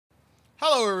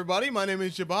Hello everybody, my name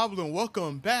is Jabablu and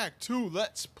welcome back to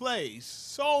Let's Play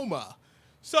Soma.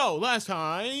 So, last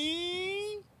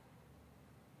time,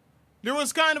 there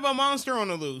was kind of a monster on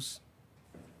the loose.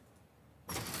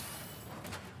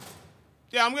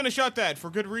 Yeah, I'm gonna shut that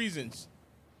for good reasons.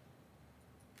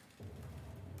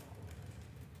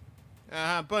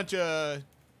 A bunch of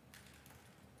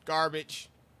garbage.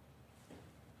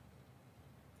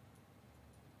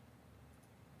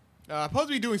 Supposed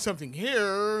to be doing something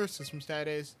here. System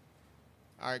status.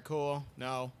 Alright, cool.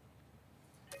 No.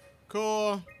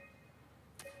 Cool.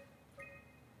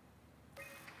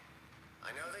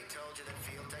 I know they told you that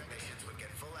field technicians would get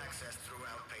full access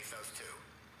throughout Pathos 2.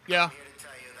 Yeah. I'm here to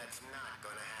tell you that's not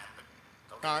gonna happen.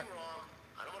 Don't get me wrong.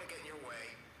 I don't want to get in your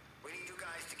way. We need you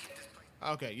guys to keep this place.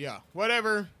 Okay, yeah.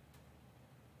 Whatever.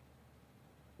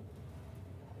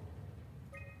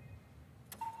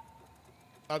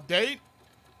 Update?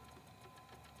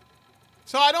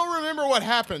 So I don't remember what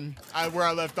happened where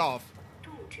I left off.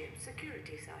 Toolchip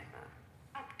security cipher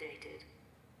updated.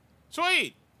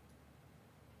 Sweet.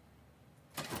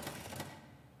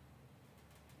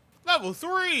 Level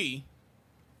 3.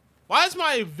 Why is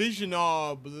my vision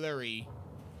all blurry?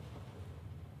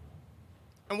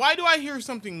 And why do I hear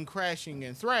something crashing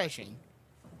and thrashing?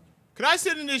 Could I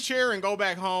sit in this chair and go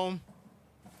back home?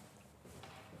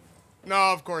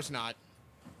 No, of course not.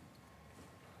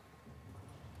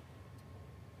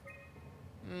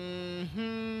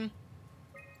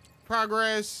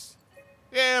 Progress.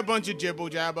 Yeah, a bunch of jibble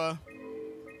jabba.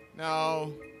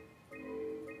 No.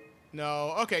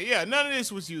 No. Okay, yeah, none of this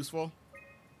was useful.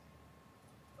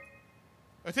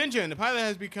 Attention, the pilot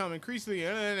has become increasingly...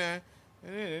 Yeah,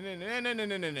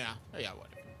 whatever.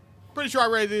 Pretty sure I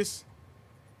read this.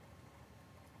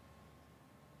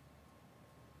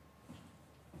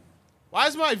 Why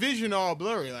is my vision all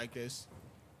blurry like this?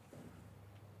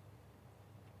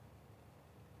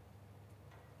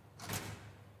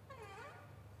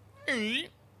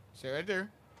 Stay right there.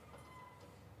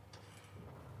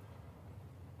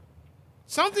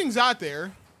 Something's out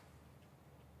there.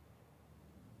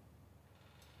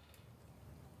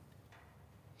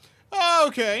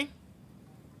 Okay.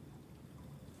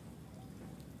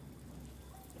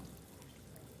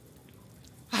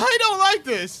 I don't like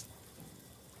this.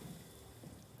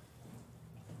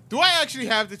 Do I actually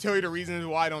have to tell you the reasons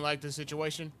why I don't like this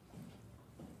situation?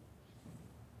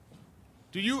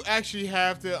 Do you actually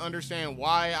have to understand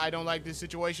why I don't like this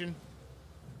situation?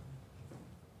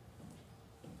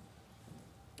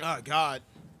 Oh, God.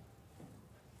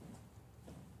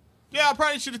 Yeah, I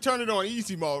probably should have turned it on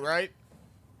easy mode, right?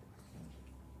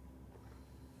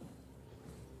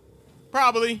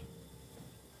 Probably.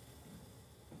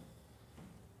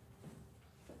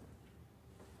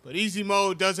 But easy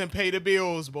mode doesn't pay the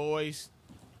bills, boys.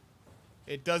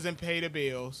 It doesn't pay the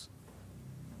bills.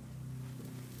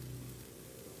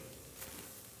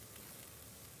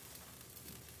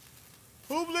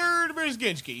 Hubler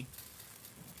Brzezinski.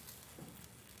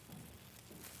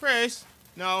 Press.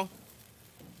 No.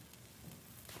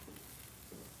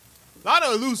 A lot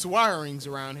of loose wirings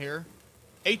around here.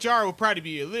 HR will probably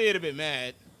be a little bit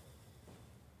mad.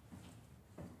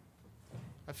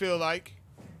 I feel like.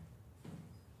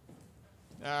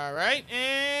 Alright,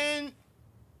 and...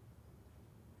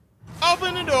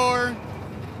 open the door.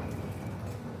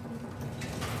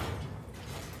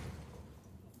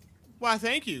 Why,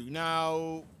 thank you.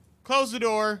 Now, close the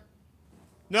door.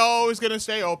 No, it's gonna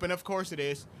stay open. Of course it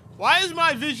is. Why is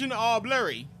my vision all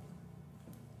blurry?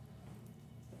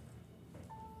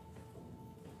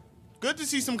 Good to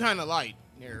see some kind of light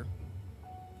here.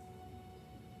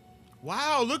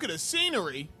 Wow, look at the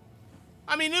scenery.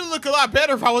 I mean, it'd look a lot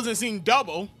better if I wasn't seeing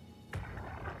double.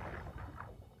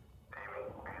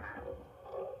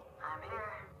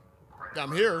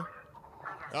 I'm here.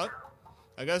 Oh,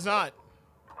 I guess not.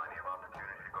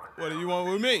 What do you want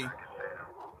with me? I'm gonna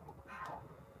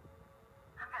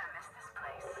miss this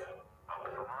place. Come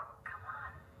on,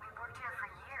 we've worked here for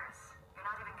years. You're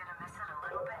not even gonna miss it a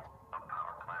little bit? A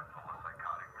power plant full of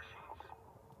psychotic machines.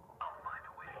 I'll find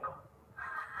a way to go.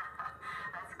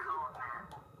 That's cool, man.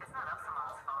 It's not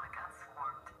Upsilon's fault it got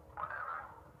swarmed.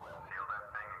 Whatever. Seal that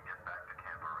thing and get back to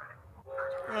camp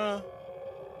already.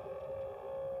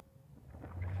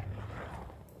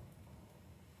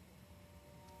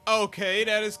 Okay,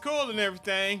 that is cool and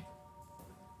everything.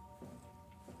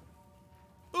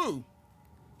 Ooh.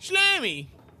 Slammy.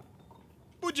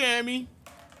 Bujammy.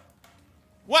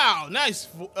 Wow, nice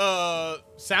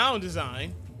sound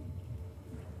design.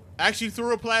 I actually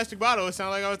threw a plastic bottle. It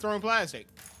sounded like I was throwing plastic.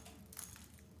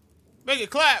 Make it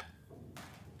clap.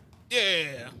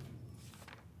 Yeah.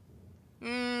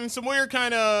 Some weird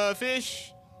kind of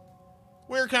fish.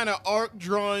 weird kind of art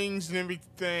drawings and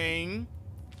everything.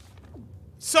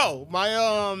 So,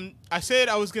 I said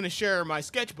I was gonna share my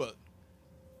sketchbook.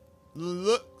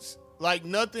 Looks like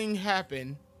nothing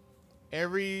happened.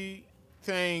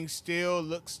 Everything still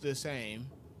looks the same.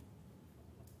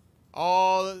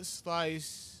 All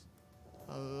slice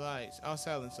of lights. All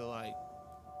silence of light.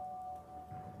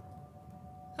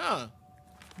 Huh.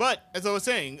 But, as I was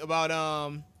saying about,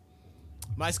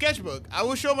 my sketchbook. I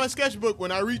will show my sketchbook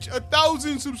when I reach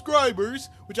 1,000 subscribers,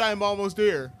 which I am almost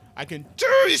there. I can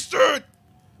taste it!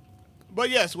 But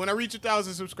yes, when I reach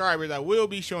 1,000 subscribers, I will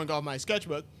be showing off my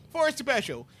sketchbook for a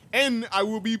special. And I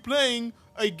will be playing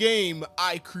a game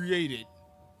I created.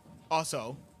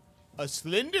 Also, a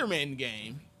Slenderman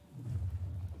game.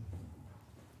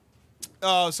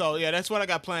 So yeah, that's what I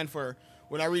got planned for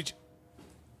when I reach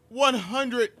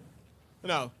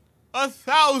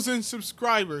 1,000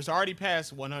 subscribers. I already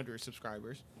passed 100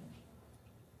 subscribers.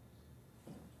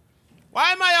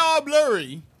 Why am I all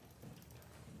blurry?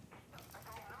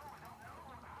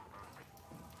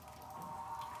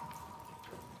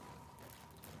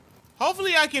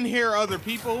 Hopefully I can hear other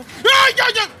people.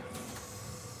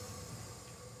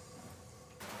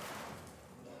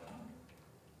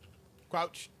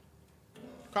 Crouch.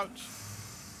 Crouch.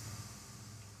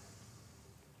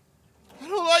 I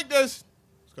don't like this.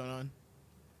 What's going on?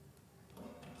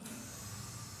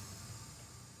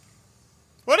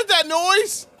 What is that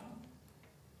noise?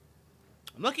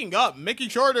 I'm looking up, making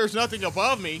sure there's nothing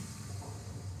above me.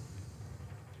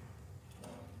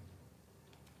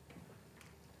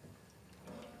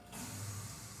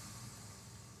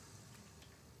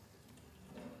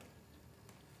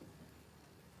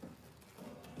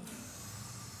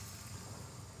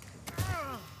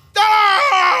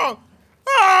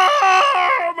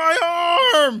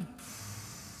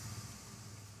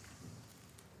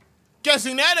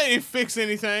 Guessing that ain't fix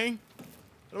anything.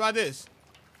 What about this?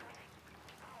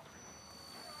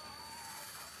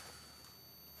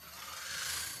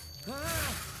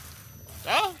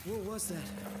 Oh? What was that?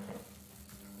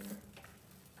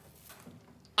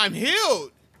 I'm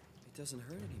healed. It doesn't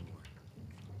hurt anymore.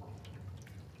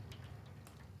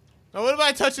 Now what if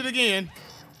I touch it again?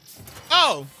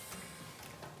 Oh.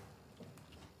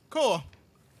 Cool.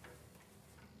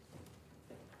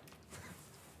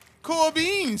 Cool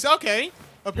beans. Okay.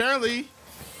 Apparently,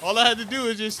 all I had to do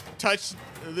is just touch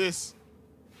this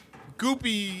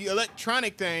goopy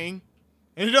electronic thing,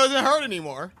 and it doesn't hurt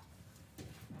anymore.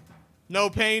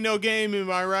 No pain, no game. Am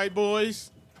I right,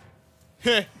 boys?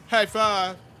 High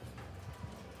five.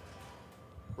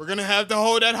 We're gonna have to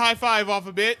hold that high five off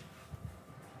a bit.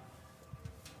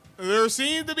 There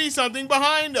seems to be something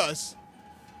behind us.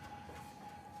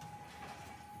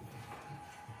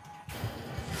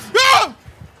 Ah!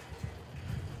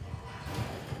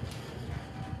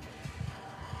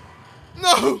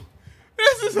 No!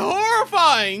 This is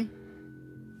horrifying!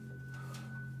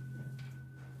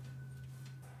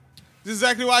 This is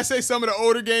exactly why I say some of the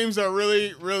older games are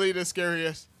really, really the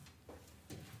scariest.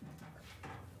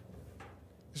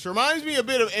 This reminds me a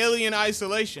bit of Alien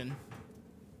Isolation.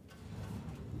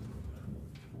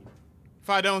 If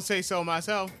I don't say so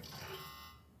myself.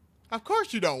 Of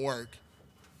course you don't work.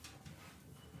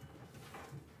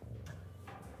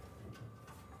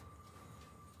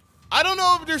 I don't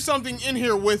know if there's something in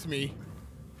here with me,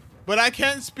 but I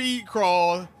can't speed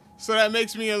crawl, so that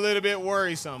makes me a little bit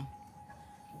worrisome.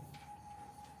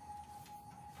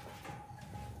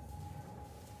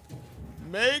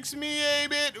 Makes me a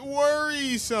bit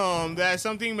worrisome that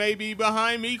something may be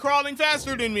behind me crawling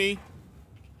faster than me.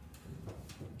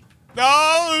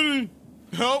 No!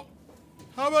 Nope.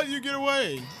 How about you get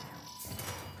away?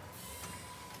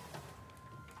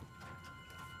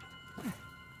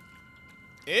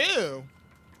 Ew.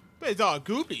 But it's all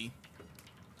goopy.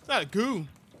 It's not a goo.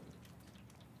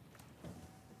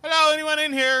 Hello, anyone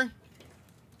in here?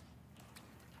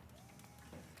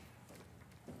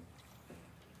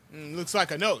 Looks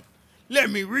like a note. Let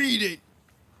me read it.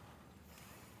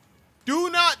 Do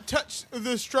not touch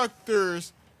the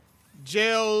structures.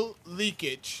 Gel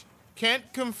leakage.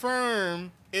 Can't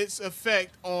confirm its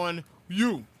effect on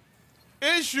you.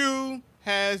 Issue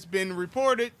has been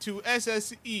reported to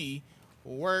SSE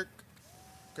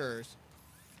workers.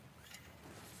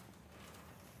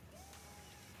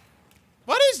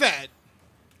 What is that?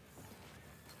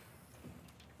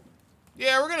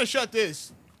 Yeah, we're gonna shut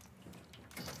this.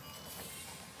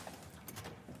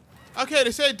 Okay,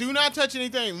 they said do not touch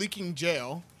anything leaking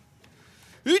gel.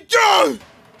 You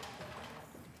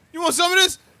want some of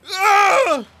this?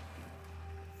 Ah!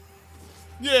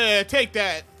 Yeah, take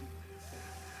that.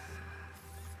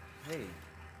 Hey,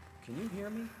 can you hear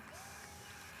me?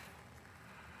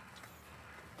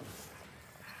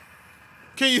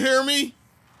 Can you hear me?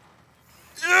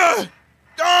 Yeah.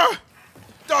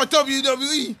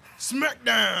 WWE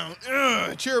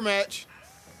SmackDown. Cheer match.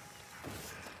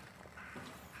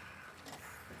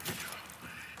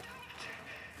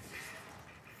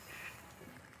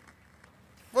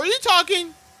 Were you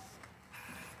talking?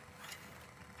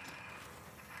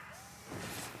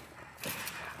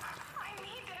 I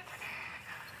need it.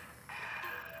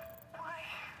 Why?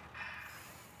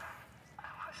 I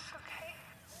was okay.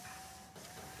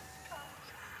 I was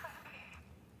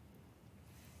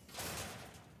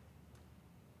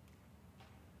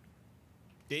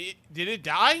happy. Did it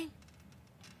die?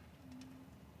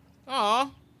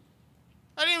 Aw.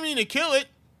 I didn't mean to kill it.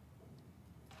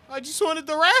 I just wanted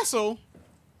to wrestle.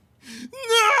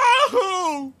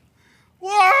 No!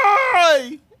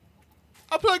 Why?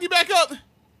 I'll plug you back up.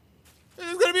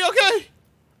 It's gonna be okay.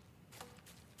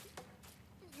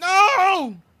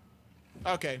 No!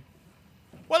 Okay.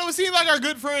 Well, it would seem like our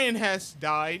good friend has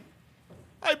died.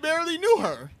 I barely knew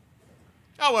her.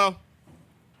 Oh well.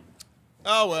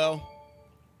 Oh well.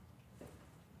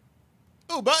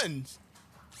 Ooh, buttons.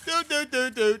 Do, do, do,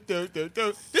 do, do, do,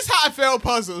 do. This is how I fail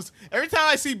puzzles. Every time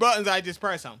I see buttons, I just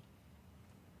press them.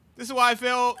 This is why I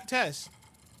fail tests.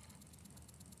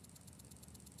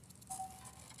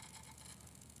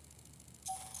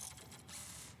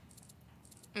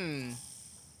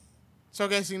 So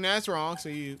guessing that's wrong, so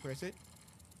you press it.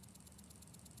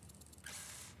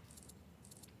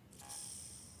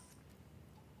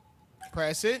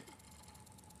 Press it.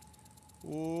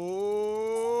 Whoa,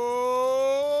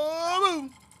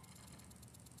 boom.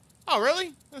 Oh,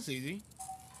 really? That's easy.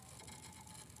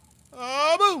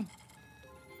 Oh, boom.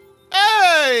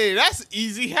 Hey, that's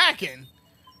easy hacking.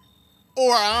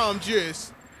 Or I'm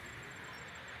just...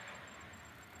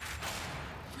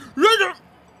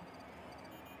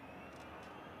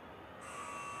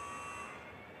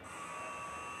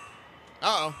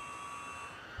 Uh-oh.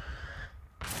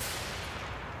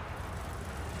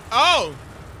 Oh!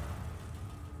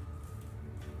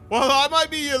 Well, I might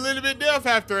be a little bit deaf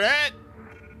after that.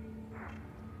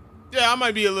 Yeah, I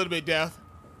might be a little bit deaf.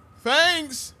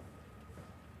 Thanks!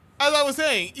 As I was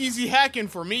saying, easy hacking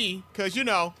for me, because, you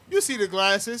know, you see the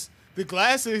glasses. The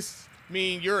glasses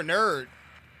mean you're a nerd.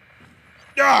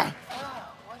 Ah! Oh,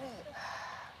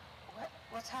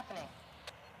 what's happening?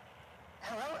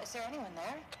 Hello, is there anyone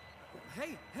there?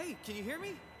 Hey, can you hear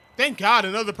me? Thank God,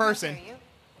 another person. I hear you.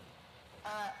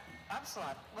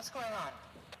 Absalom, what's going on?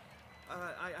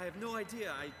 I have no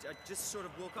idea. I just sort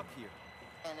of woke up here.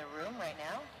 In the room right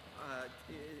now?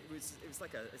 It was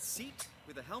like a seat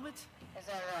with a helmet. Is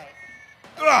that right?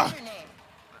 Ugh. What's your name?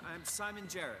 I'm Simon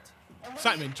Jarrett. And what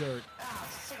Simon Jarrett. Oh,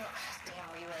 signal.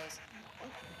 Damn relays.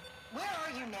 Where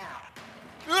are you now?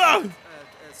 Ugh.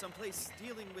 Someplace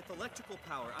dealing with electrical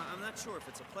power. I'm not sure if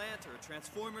it's a plant or a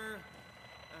transformer.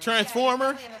 Transformer?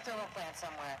 Yeah, you're probably in a thermal plant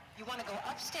somewhere. You want to go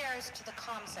upstairs to the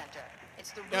comm center.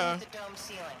 It's the room with the dome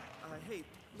ceiling. Hey,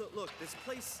 look, this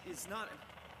place is not...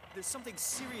 There's something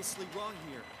seriously wrong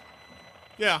here.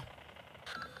 Yeah.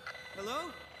 Hello?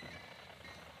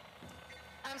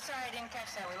 I'm sorry, I didn't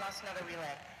catch that. We lost another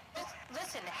relay. Just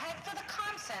listen, head for the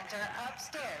comm center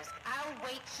upstairs. I'll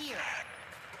wait here.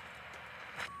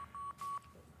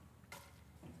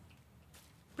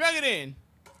 Plug it in.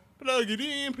 Plug it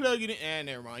in, plug it in. And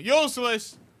never mind.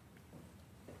 Useless.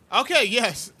 Okay,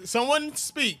 yes. Someone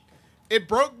speak. It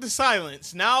broke the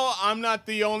silence. Now I'm not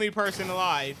the only person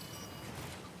alive.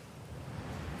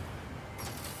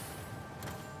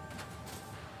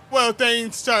 Well,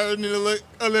 things starting to look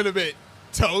a little bit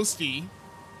toasty.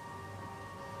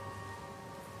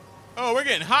 Oh, we're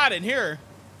getting hot in here.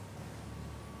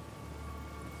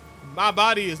 My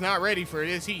body is not ready for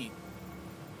this heat.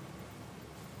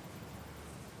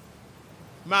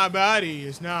 My body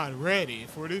is not ready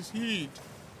for this heat.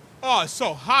 Oh, it's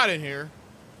so hot in here.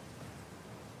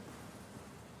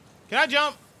 Can I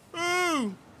jump?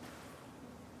 Ooh.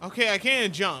 Okay, I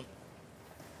can jump.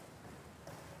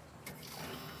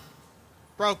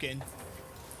 Broken.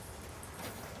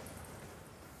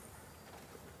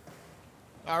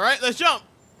 All right, let's jump.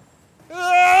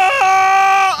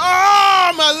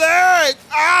 Oh, my leg.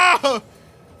 Oh.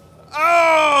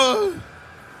 Oh.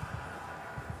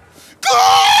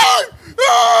 Clay!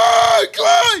 Oh,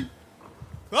 Clay!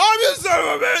 I'm you son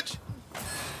of a bitch!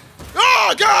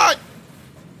 Oh, God!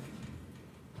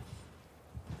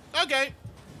 Okay.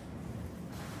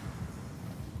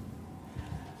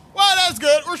 Well, that's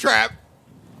good. We're trapped.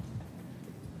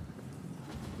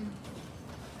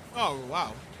 Oh,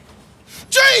 wow.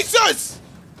 Jesus!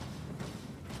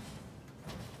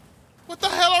 What the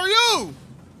hell are you?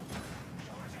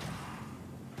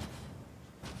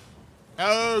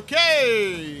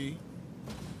 Okay.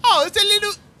 Oh, it's a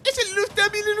little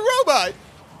stubby little robot.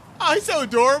 Oh, he's so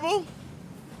adorable.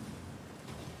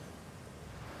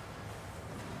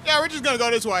 Yeah, we're just gonna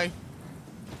go this way.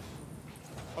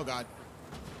 Oh God.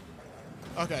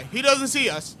 Okay, he doesn't see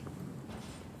us.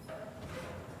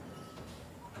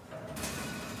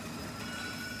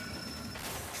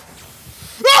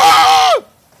 Ah!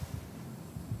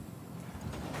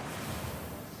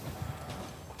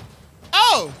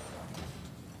 Oh!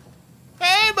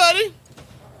 Hey, buddy.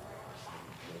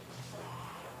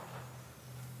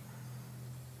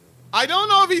 I don't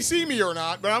know if he see me or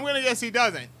not, but I'm gonna guess he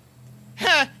doesn't.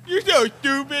 Ha! You're so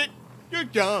stupid. You're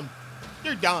dumb.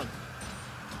 You're dumb.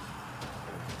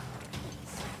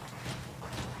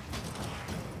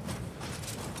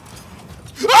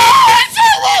 Ah! It's so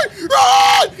Run!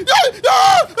 Ah!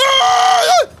 Ah!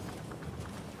 Ah!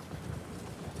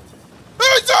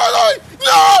 It's so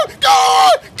No! Go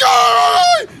on! Go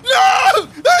on! No!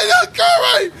 Not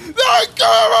Curry! Not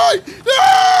Curry!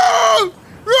 No!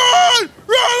 Run!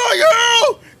 Run like hell!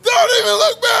 Don't even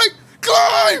look back!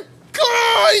 Climb!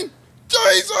 Climb!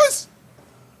 Jesus!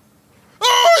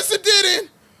 Oh, it's a dead end!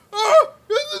 Oh,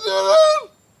 it's a dead end!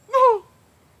 No!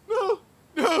 No!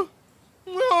 No!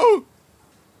 No!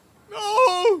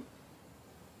 No!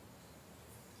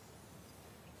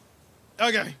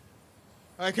 Okay.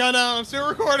 I count down. I'm still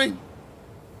recording.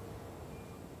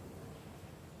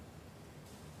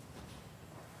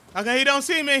 Okay, he don't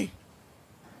see me.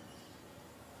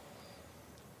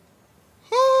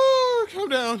 Oh, calm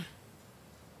down.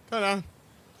 Calm down.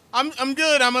 I'm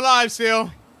good. I'm alive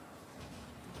still.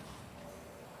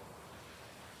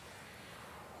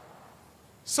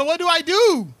 So what do I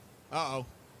do? Uh-oh.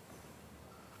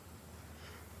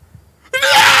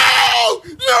 No!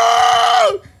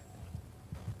 No!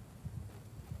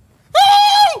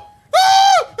 Oh!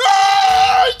 Oh!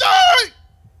 Oh! Die!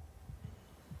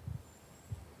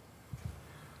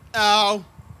 Ow.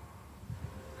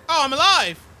 Oh, I'm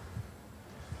alive.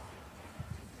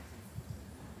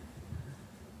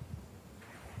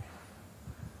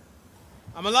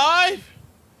 I'm alive.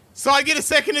 So I get a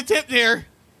second attempt here.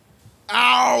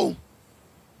 Ow.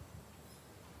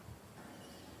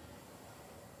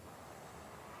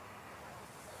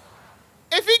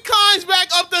 If he climbs back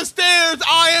up the stairs,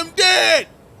 I am dead.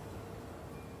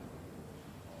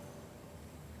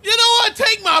 You know what?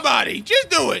 Take my body. Just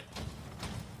do it.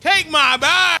 Take my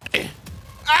body.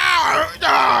 Ow.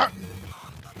 Ah.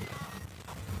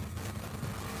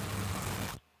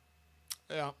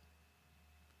 Yeah.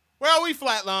 Well, we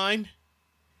flatlined.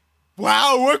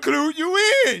 Wow, what clue you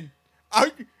in?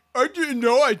 I didn't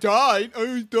know I died. I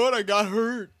just thought I got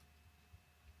hurt.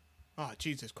 Oh,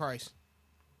 Jesus Christ.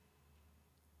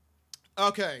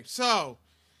 Okay, so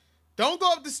don't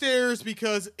go up the stairs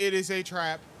because it is a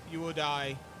trap. You will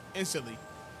die instantly.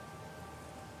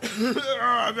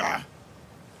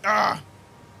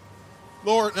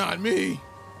 Lord, not me.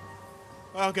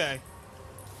 Okay.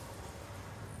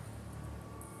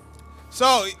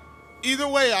 So, either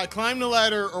way, I climb the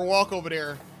ladder or walk over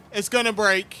there, it's gonna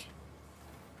break.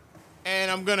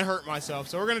 And I'm gonna hurt myself.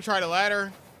 So we're gonna try the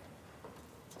ladder.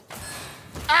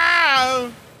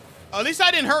 Ow! At least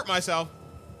I didn't hurt myself.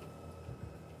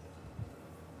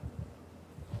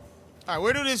 All right,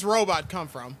 where did this robot come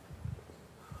from?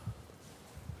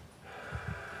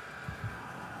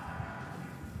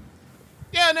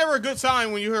 Yeah, never a good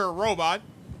sign when you hear a robot.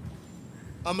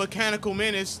 A mechanical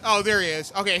menace. Oh, there he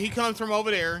is. Okay, he comes from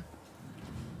over there.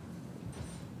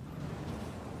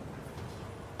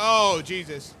 Oh,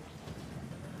 Jesus.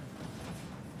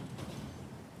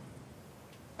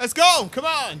 Let's go. Come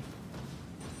on.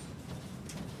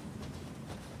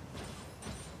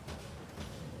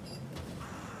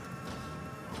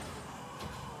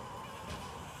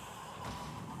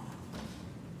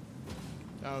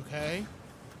 Okay.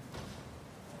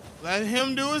 Let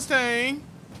him do his thing.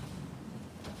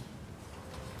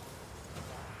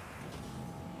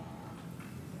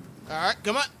 All right,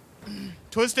 come on.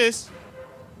 Twist this.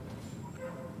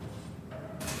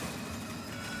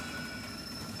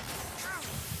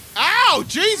 Ow,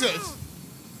 Jesus.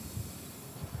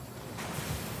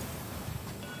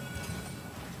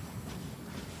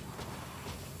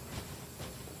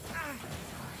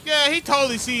 Yeah, he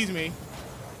totally sees me.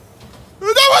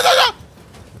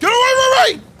 Get away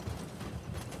from me!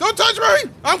 Don't touch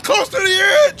me! I'm close to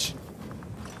the edge!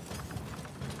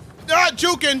 Ah,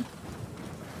 juking.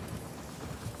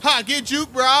 Ha, get juked,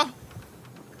 brah.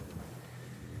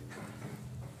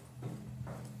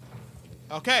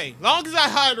 Okay, long as I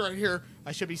hide right here,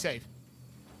 I should be safe.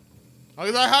 Long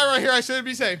as I hide right here, I should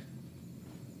be safe.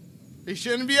 He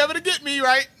shouldn't be able to get me,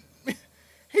 right?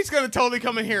 He's gonna totally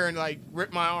come in here and like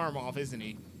rip my arm off, isn't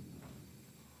he?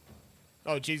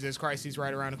 Oh Jesus Christ, he's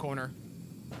right around the corner.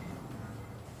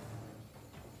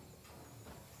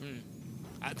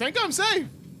 I think I'm safe.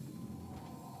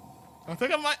 I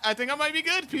think I might be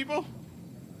good, people.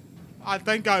 I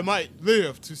think I might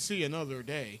live to see another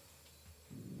day.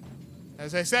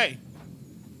 As I say.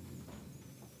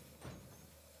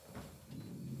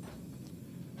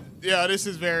 Yeah, this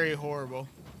is very horrible.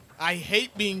 I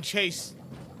hate being chased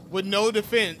with no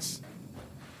defense.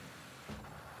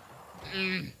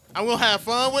 I'm gonna have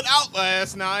fun with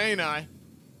Outlast now, ain't I?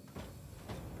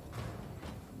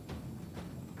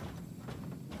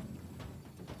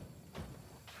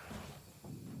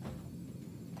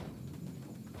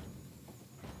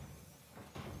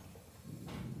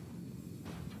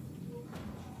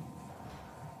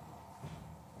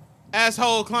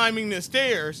 Asshole climbing the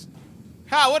stairs.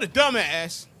 Ha, what a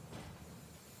dumbass.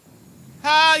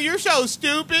 Ha, you're so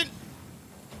stupid.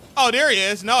 Oh, there he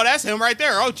is. No, that's him right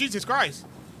there. Oh, Jesus Christ.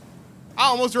 I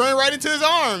almost ran right into his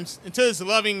arms, into his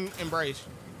loving embrace.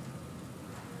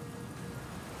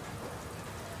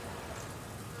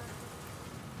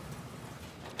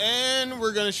 And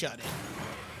we're gonna shut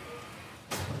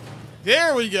it.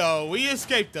 There we go. We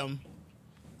escaped them.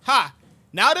 Ha.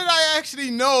 Now that I actually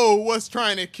know what's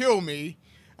trying to kill me,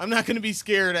 I'm not going to be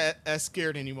scared as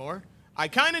scared anymore. I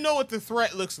kind of know what the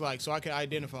threat looks like, so I can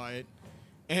identify it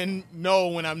and know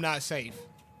when I'm not safe.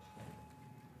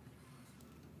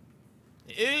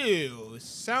 Ew,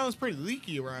 sounds pretty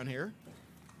leaky around here.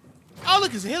 Oh,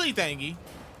 look, it's a hilly thingy.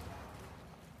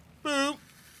 Boop.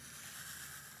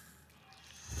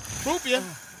 Boop ya.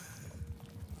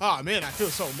 Oh, man, I feel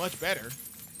so much better.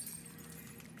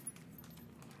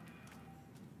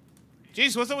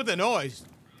 Jeez, what's up with the noise?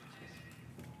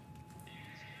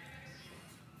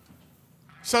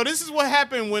 So this is what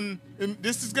happened when,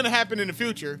 this is going to happen in the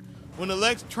future, when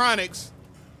electronics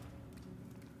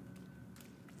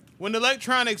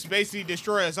basically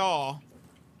destroy us all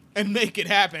and make it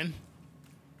happen.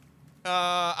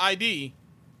 ID.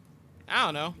 I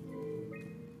don't know.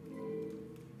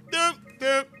 Doop,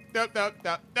 doop, doop, doop,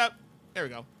 doop, doop. There we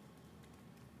go.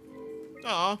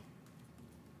 Aw.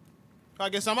 I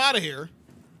guess I'm out of here.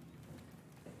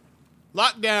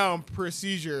 Lockdown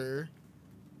procedure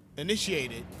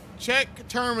initiated. Check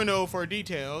terminal for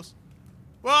details.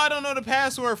 Well, I don't know the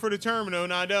password for the terminal,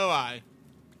 now do I?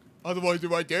 Otherwise,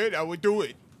 if I did, I would do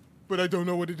it. But I don't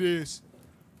know what it is.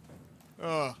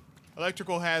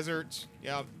 Electrical hazards.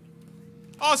 Yep.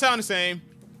 All sound the same.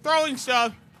 Throwing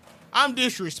stuff. I'm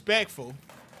disrespectful.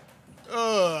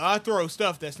 I throw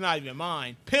stuff that's not even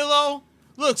mine. Pillow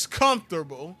looks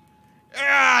comfortable.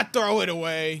 Ah, throw it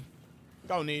away.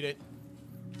 Don't need it.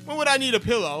 When would I need a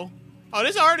pillow? Oh,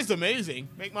 this art is amazing.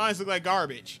 Make mine look like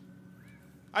garbage.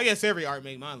 I guess every art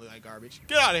make mine look like garbage.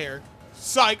 Get out of here.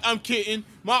 Psych, I'm kidding.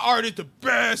 My art is the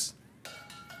best.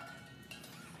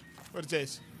 What is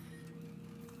this?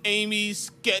 Amy's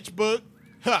sketchbook.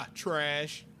 Ha,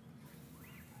 trash.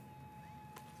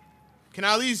 Can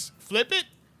I at least flip it?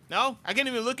 No? I can't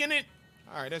even look in it?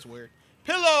 All right, that's weird.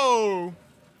 Pillow.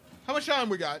 How much time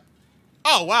we got?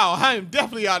 Oh, wow, I am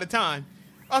definitely out of time.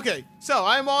 Okay, so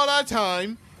I'm all out of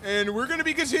time, and we're going to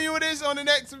be continuing this on the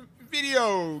next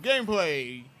video.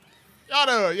 Gameplay.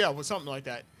 Yada, yeah, well, something like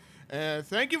that. And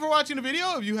thank you for watching the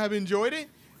video. If you have enjoyed it,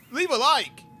 leave a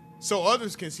like so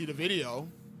others can see the video.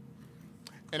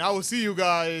 And I will see you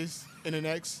guys in the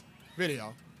next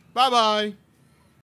video. Bye-bye.